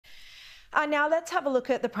Now let's have a look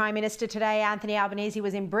at the Prime Minister today. Anthony Albanese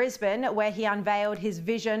was in Brisbane, where he unveiled his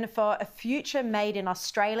vision for a future made in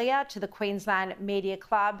Australia to the Queensland Media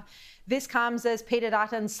Club. This comes as Peter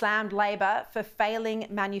Dutton slammed Labor for failing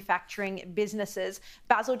manufacturing businesses.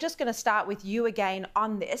 Basil, just going to start with you again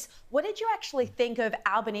on this. What did you actually think of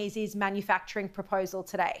Albanese's manufacturing proposal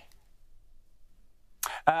today?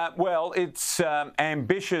 Well, it's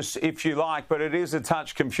ambitious, if you like, but it is a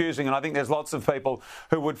touch confusing. And I think there's lots of people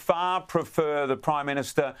who would far prefer the Prime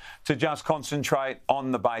Minister to just concentrate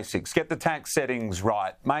on the basics, get the tax settings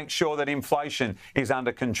right, make sure that inflation is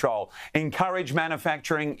under control, encourage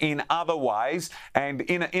manufacturing in other ways, and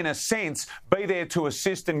in a sense, be there to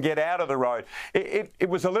assist and get out of the road. It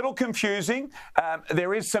was a little confusing.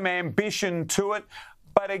 There is some ambition to it.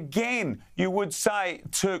 But again, you would say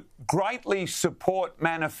to greatly support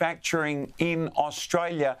manufacturing in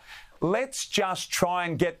Australia, let's just try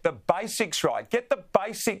and get the basics right, get the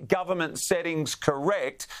basic government settings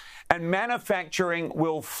correct, and manufacturing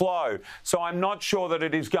will flow. So I'm not sure that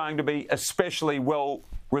it is going to be especially well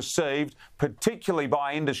received, particularly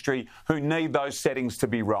by industry who need those settings to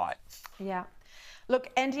be right. Yeah. Look,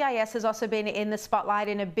 NDIS has also been in the spotlight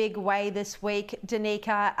in a big way this week.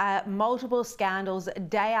 Danica, multiple scandals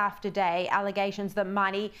day after day, allegations that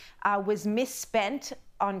money was misspent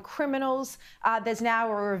on criminals. There's now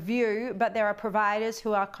a review, but there are providers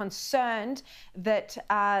who are concerned that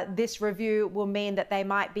this review will mean that they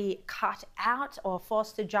might be cut out or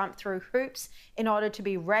forced to jump through hoops in order to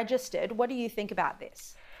be registered. What do you think about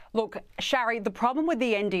this? Look, Sharri, the problem with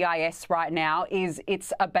the NDIS right now is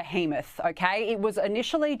it's a behemoth, OK? It was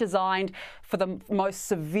initially designed for the most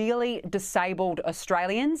severely disabled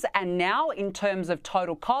Australians, and now in terms of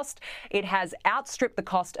total cost, it has outstripped the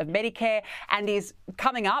cost of Medicare and is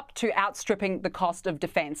coming up to outstripping the cost of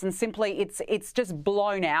defence. And simply, it's just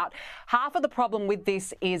blown out. Half of the problem with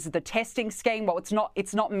this is the testing scheme. Well,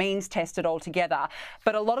 it's not means tested altogether,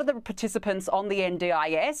 but a lot of the participants on the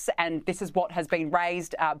NDIS, and this is what has been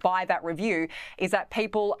raised by that review, is that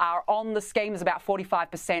people are on the scheme is about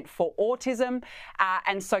 45% for autism,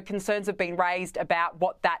 and so concerns have been raised about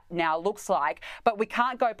what that now looks like. But we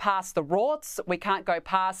can't go past the rorts, we can't go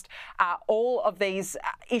past all of these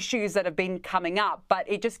issues that have been coming up, but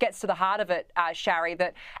it just gets to the heart of it, Sharri,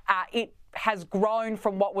 that it has grown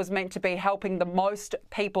from what was meant to be helping the most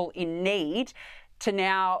people in need to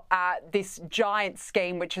now this giant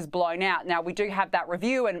scheme which has blown out. Now, we do have that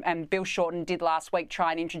review, and Bill Shorten did last week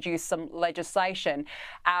try and introduce some legislation,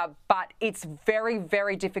 but it's very,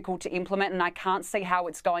 very difficult to implement, and I can't see how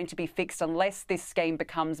it's going to be fixed unless this scheme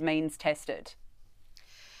becomes means tested.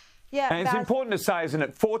 Yeah, and it's important to say, isn't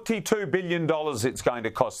it, $42 billion it's going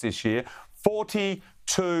to cost this year.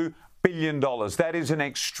 $42 billion. That is an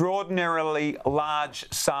extraordinarily large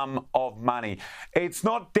sum of money. It's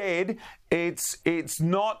not dead. It's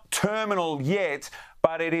not terminal yet,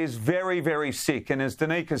 but it is very, very sick. And as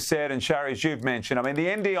Danica said, and Sharri, as you've mentioned, I mean, the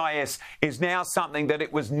NDIS is now something that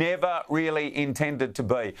it was never really intended to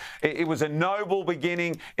be. It was a noble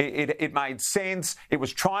beginning. It made sense. It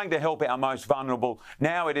was trying to help our most vulnerable.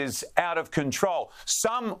 Now it is out of control.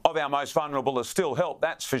 Some of our most vulnerable are still helped,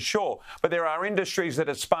 that's for sure. But there are industries that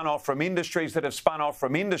have spun off from industries that have spun off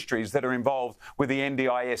from industries that are involved with the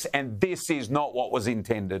NDIS, and this is not what was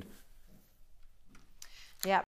intended. Yeah.